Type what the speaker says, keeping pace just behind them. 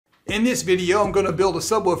In this video, I'm going to build a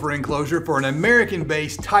subwoofer enclosure for an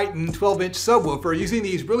American-based Titan 12-inch subwoofer using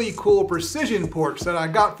these really cool precision ports that I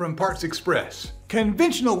got from Parts Express.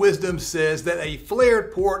 Conventional wisdom says that a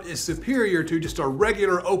flared port is superior to just a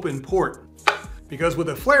regular open port, because with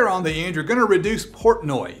a flare on the end, you're going to reduce port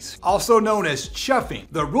noise, also known as chuffing.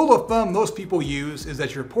 The rule of thumb most people use is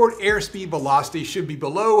that your port airspeed velocity should be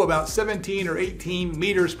below about 17 or 18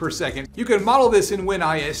 meters per second. You can model this in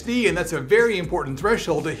WinISD, and that's a very important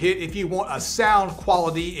threshold to hit if you want a sound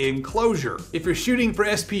quality enclosure. If you're shooting for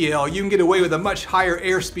SPL, you can get away with a much higher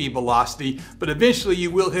airspeed velocity, but eventually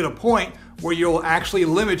you will hit a point where you'll actually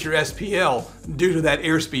limit your SPL due to that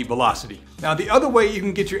airspeed velocity. Now, the other way you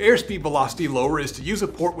can get your airspeed velocity lower is to use a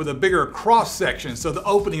port with a bigger cross section, so the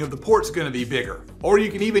opening of the port's going to be bigger. Or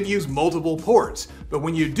you can even use multiple ports. But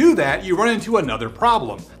when you do that, you run into another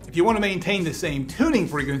problem. If you want to maintain the same tuning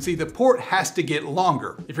frequency, the port has to get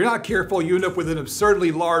longer. If you're not careful, you end up with an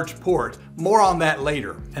absurdly large port. More on that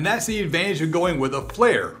later. And that's the advantage of going with a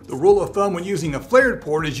flare. The rule of thumb when using a flared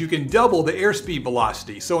port is you can double the airspeed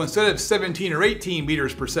velocity. So instead of 17 or 18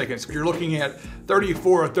 meters per second, you're looking at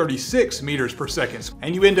 34 or 36 meters per second.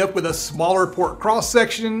 And you end up with a smaller port cross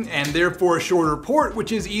section and therefore a shorter port,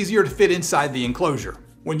 which is easier to fit inside the enclosure.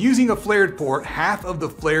 When using a flared port, half of the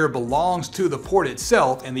flare belongs to the port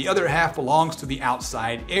itself and the other half belongs to the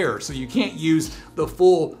outside air. So you can't use the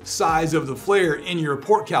full size of the flare in your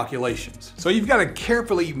port calculations. So you've got to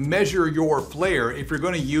carefully measure your flare if you're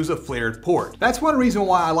going to use a flared port. That's one reason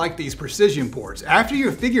why I like these precision ports. After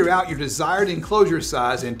you figure out your desired enclosure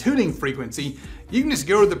size and tuning frequency, you can just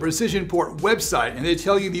go to the Precision Port website and they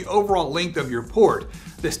tell you the overall length of your port.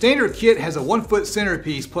 The standard kit has a 1-foot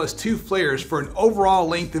centerpiece plus 2 flares for an overall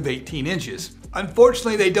length of 18 inches.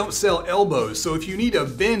 Unfortunately, they don't sell elbows, so if you need a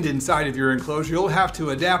bend inside of your enclosure, you'll have to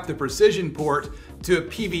adapt the Precision Port to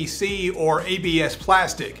PVC or ABS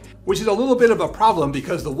plastic, which is a little bit of a problem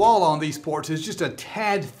because the wall on these ports is just a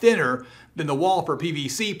tad thinner than the wall for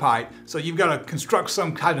PVC pipe, so you've got to construct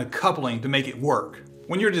some kind of coupling to make it work.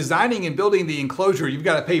 When you're designing and building the enclosure, you've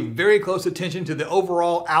got to pay very close attention to the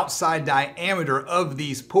overall outside diameter of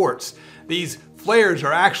these ports. These flares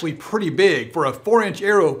are actually pretty big. For a 4-inch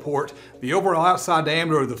Aero port, the overall outside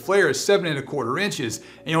diameter of the flare is 7¼ inches,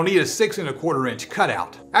 and you'll need a 6¼ inch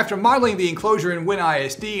cutout. After modeling the enclosure in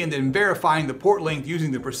WinISD and then verifying the port length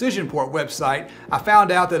using the Precision Port website, I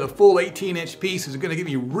found out that a full 18-inch piece is going to get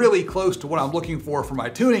me really close to what I'm looking for my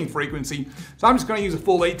tuning frequency, so I'm just going to use a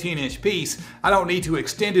full 18-inch piece. I don't need to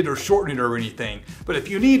extend it or shorten it or anything. But if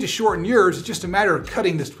you need to shorten yours, it's just a matter of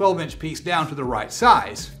cutting this 12-inch piece down to the right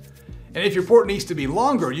size. And if your port needs to be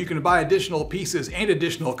longer, you can buy additional pieces and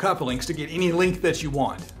additional couplings to get any length that you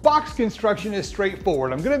want. Box construction is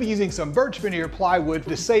straightforward. I'm going to be using some birch veneer plywood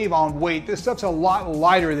to save on weight. This stuff's a lot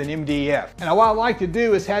lighter than MDF. And what I like to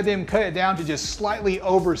do is have them cut it down to just slightly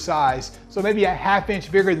oversized, so maybe a 1/2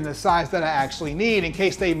 inch bigger than the size that I actually need in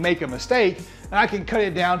case they make a mistake, and I can cut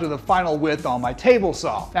it down to the final width on my table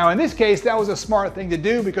saw. Now in this case, that was a smart thing to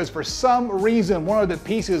do because for some reason one of the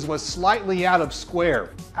pieces was slightly out of square.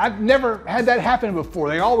 I've never had that happen before.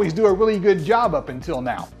 They always do a really good job up until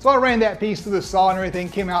now. So I ran that piece through the saw and everything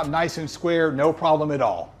came out nice and square, no problem at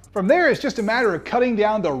all. From there, it's just a matter of cutting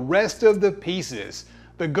down the rest of the pieces.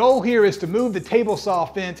 The goal here is to move the table saw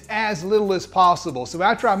fence as little as possible. So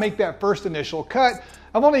after I make that first initial cut,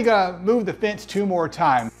 I've only got to move the fence 2 more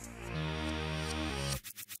times.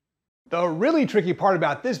 The really tricky part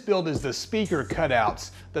about this build is the speaker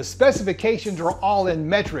cutouts. The specifications are all in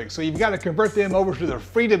metric, so you've got to convert them over to the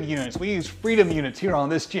Freedom units. We use Freedom units here on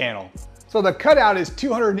this channel. So the cutout is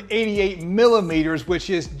 288 millimeters, which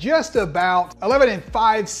is just about 11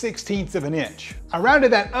 5/16 of an inch. I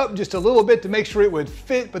rounded that up just a little bit to make sure it would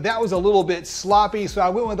fit, but that was a little bit sloppy, so I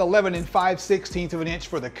went with 11 5/16 of an inch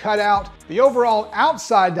for the cutout. The overall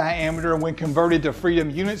outside diameter when converted to Freedom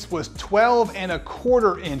units was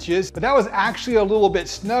 12¼ inches, but that was actually a little bit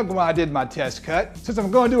snug when I did my test cut. Since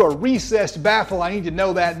I'm going to do a recessed baffle, I need to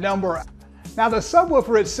know that number. Now the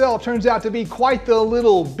subwoofer itself turns out to be quite the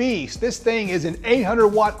little beast. This thing is an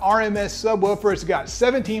 800-watt RMS subwoofer. It's got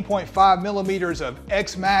 17.5 millimeters of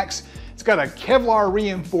X-Max. It's got a Kevlar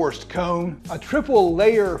reinforced cone, a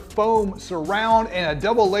 3-layer foam surround, and a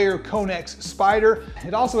 2-layer Conex spider.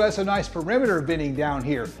 It also has a nice perimeter venting down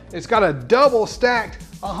here. It's got a double stacked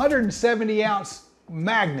 170-ounce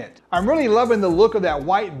magnet. I'm really loving the look of that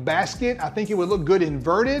white basket. I think it would look good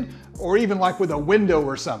inverted or even like with a window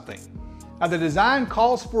or something. Now the design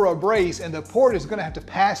calls for a brace and the port is going to have to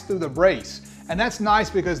pass through the brace. And that's nice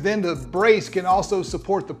because then the brace can also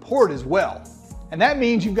support the port as well. And that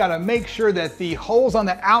means you've got to make sure that the holes on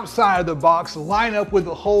the outside of the box line up with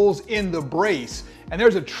the holes in the brace. And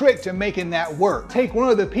there's a trick to making that work. Take one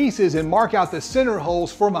of the pieces and mark out the center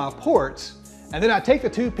holes for my ports. And then I take the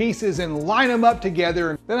two pieces and line them up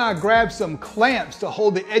together. Then I grab some clamps to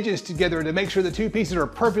hold the edges together to make sure the two pieces are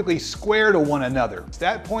perfectly square to one another. So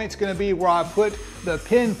that point's gonna be where I put the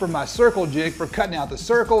pin for my circle jig for cutting out the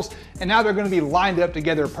circles, and now they're gonna be lined up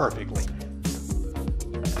together perfectly.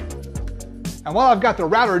 And while I've got the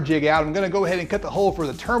router jig out, I'm gonna go ahead and cut the hole for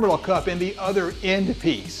the terminal cup in the other end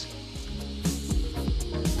piece.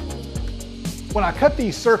 When I cut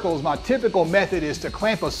these circles, my typical method is to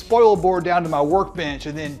clamp a spoil board down to my workbench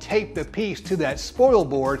and then tape the piece to that spoil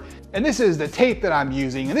board. And this is the tape that I'm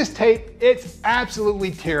using. And this tape, it's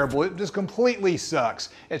absolutely terrible. It just completely sucks.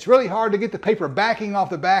 It's really hard to get the paper backing off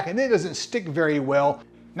the back, and it doesn't stick very well.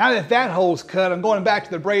 Now that that hole's cut, I'm going back to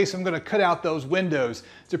the brace. I'm going to cut out those windows.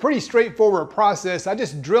 It's a pretty straightforward process. I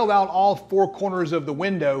just drilled out all four corners of the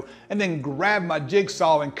window and then grabbed my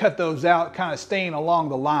jigsaw and cut those out, kind of staying along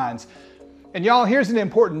the lines. And y'all, here's an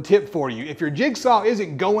important tip for you. If your jigsaw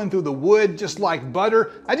isn't going through the wood just like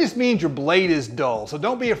butter, that just means your blade is dull. So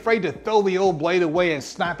don't be afraid to throw the old blade away and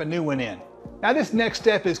snap a new one in. Now this next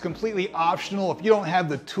step is completely optional. If you don't have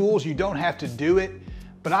the tools, you don't have to do it.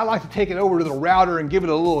 But I like to take it over to the router and give it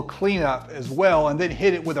a little cleanup as well, and then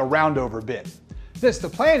hit it with a roundover bit. Since the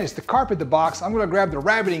plan is to carpet the box, I'm going to grab the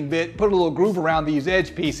rabbiting bit, put a little groove around these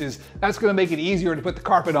edge pieces. That's going to make it easier to put the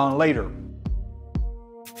carpet on later.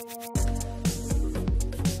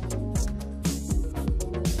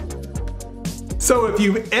 So if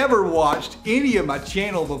you've ever watched any of my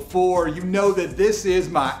channel before, you know that this is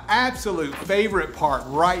my absolute favorite part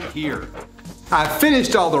right here. I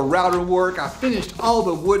finished all the router work, I finished all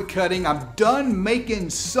the wood cutting, I'm done making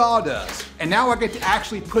sawdust. And now I get to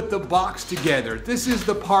actually put the box together. This is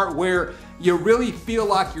the part where you really feel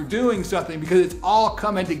like you're doing something because it's all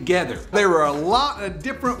coming together. There are a lot of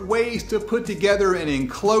different ways to put together an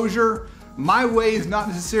enclosure. My way is not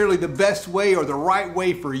necessarily the best way or the right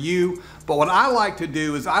way for you, but what I like to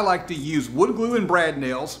do is I like to use wood glue and brad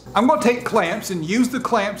nails. I'm going to take clamps and use the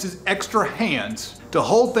clamps as extra hands to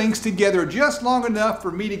hold things together just long enough for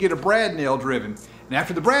me to get a brad nail driven. And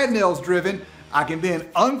after the brad nail's driven, I can then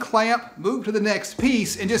unclamp, move to the next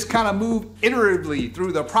piece, and just kind of move iteratively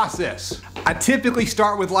through the process. I typically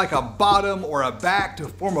start with like a bottom or a back to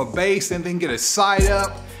form a base and then get a side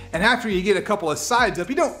up. And after you get a couple of sides up,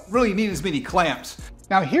 you don't really need as many clamps.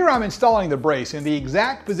 Now here I'm installing the brace, and the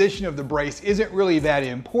exact position of the brace isn't really that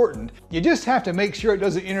important. You just have to make sure it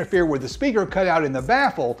doesn't interfere with the speaker cutout in the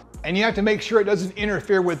baffle, and you have to make sure it doesn't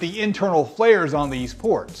interfere with the internal flares on these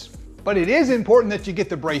ports. But it is important that you get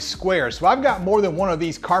the brace square. So I've got more than one of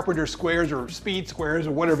these carpenter squares or speed squares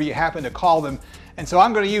or whatever you happen to call them. And so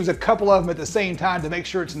I'm going to use a couple of them at the same time to make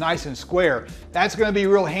sure it's nice and square. That's going to be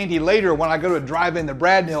real handy later when I go to drive in the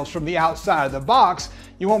brad nails from the outside of the box.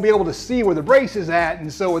 You won't be able to see where the brace is at,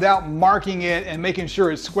 and so without marking it and making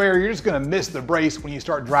sure it's square, you're just going to miss the brace when you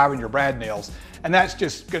start driving your brad nails. And that's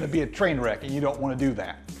just going to be a train wreck, and you don't want to do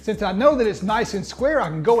that. Since I know that it's nice and square, I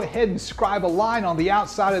can go ahead and scribe a line on the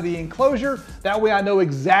outside of the enclosure. That way I know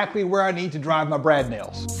exactly where I need to drive my brad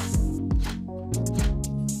nails.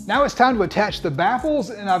 Now it's time to attach the baffles,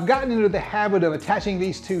 and I've gotten into the habit of attaching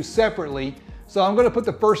these two separately. So I'm going to put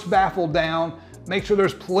the first baffle down, make sure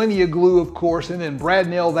there's plenty of glue, of course, and then brad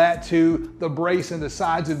nail that to the brace and the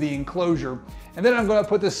sides of the enclosure. And then I'm going to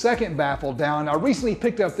put the second baffle down. I recently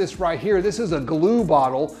picked up this right here. This is a glue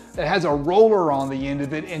bottle that has a roller on the end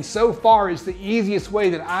of it, and so far it's the easiest way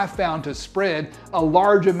that I've found to spread a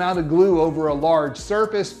large amount of glue over a large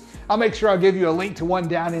surface. I'll make sure I'll give you a link to one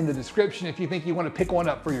down in the description if you think you want to pick one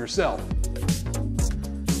up for yourself.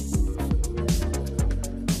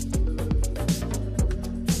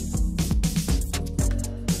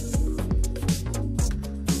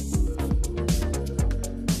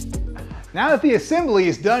 Now that the assembly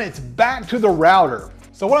is done, it's back to the router.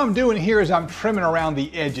 So what I'm doing here is I'm trimming around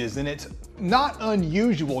the edges, and it's not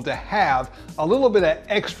unusual to have a little bit of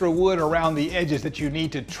extra wood around the edges that you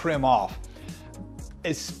need to trim off.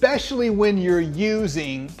 Especially when you're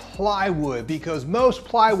using plywood, because most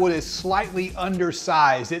plywood is slightly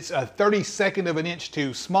undersized. It's a 32nd of an inch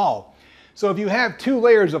too small. So if you have two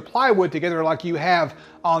layers of plywood together like you have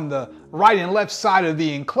on the right and left side of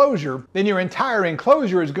the enclosure, then your entire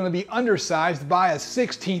enclosure is going to be undersized by a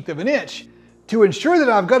 1/16 of an inch. To ensure that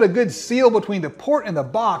I've got a good seal between the port and the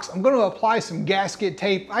box, I'm going to apply some gasket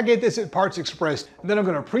tape. I get this at Parts Express. And then I'm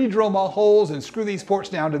going to pre-drill my holes and screw these ports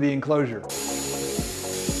down to the enclosure.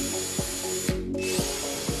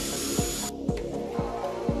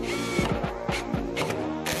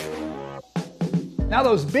 Now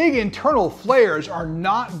those big internal flares are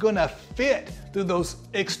not gonna fit through those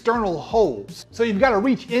external holes. So you've got to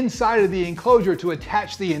reach inside of the enclosure to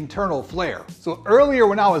attach the internal flare. So earlier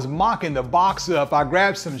when I was mocking the box up, I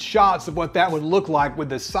grabbed some shots of what that would look like with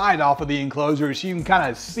the side off of the enclosure so you can kind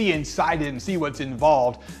of see inside it and see what's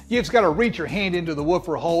involved. You just got to reach your hand into the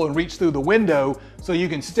woofer hole and reach through the window so you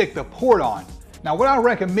can stick the port on. Now what I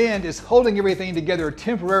recommend is holding everything together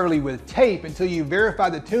temporarily with tape until you verify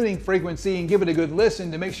the tuning frequency and give it a good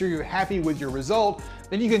listen to make sure you're happy with your result.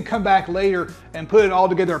 Then you can come back later and put it all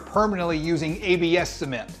together permanently using ABS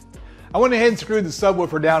cement. I went ahead and screwed the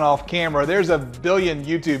subwoofer down off camera. There's a billion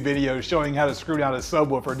YouTube videos showing how to screw down a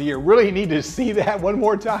subwoofer. Do you really need to see that one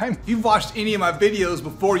more time? If you've watched any of my videos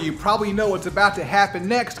before, you probably know what's about to happen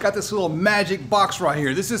next. Got this little magic box right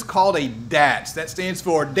here. This is called a DATS. That stands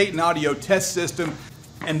for Dayton Audio Test System.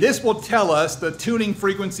 And this will tell us the tuning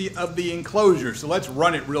frequency of the enclosure. So let's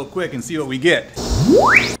run it real quick and see what we get.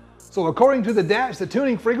 So according to the DATS, the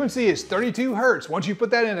tuning frequency is 32 Hertz. Once you put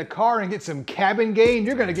that in a car and get some cabin gain,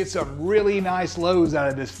 you're gonna get some really nice lows out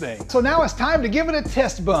of this thing. So now it's time to give it a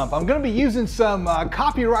test bump. I'm gonna be using some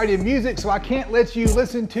copyrighted music, so I can't let you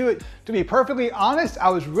listen to it. To be perfectly honest, I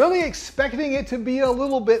was really expecting it to be a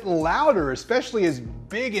little bit louder, especially as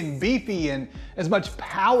big and beefy and as much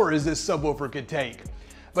power as this subwoofer could take.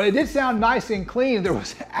 But it did sound nice and clean. There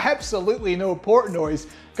was absolutely no port noise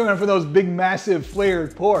coming from those big, massive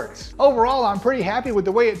flared ports. Overall, I'm pretty happy with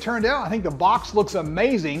the way it turned out. I think the box looks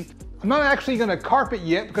amazing. I'm not actually gonna carpet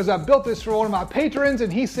yet because I built this for one of my patrons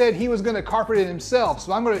and he said he was gonna carpet it himself.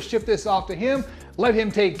 So I'm gonna ship this off to him, let him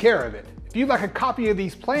take care of it. If you'd like a copy of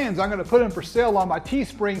these plans, I'm gonna put them for sale on my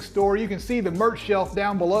Teespring store. You can see the merch shelf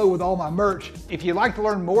down below with all my merch. If you'd like to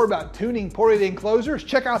learn more about tuning ported enclosures,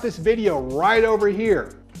 check out this video right over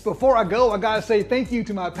here. Before I go, I gotta say thank you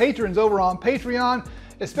to my patrons over on Patreon,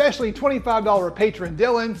 especially $25 patron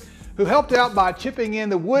Dylan, who helped out by chipping in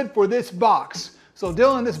the wood for this box. So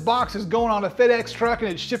Dylan, this box is going on a FedEx truck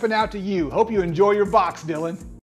and it's shipping out to you. Hope you enjoy your box, Dylan.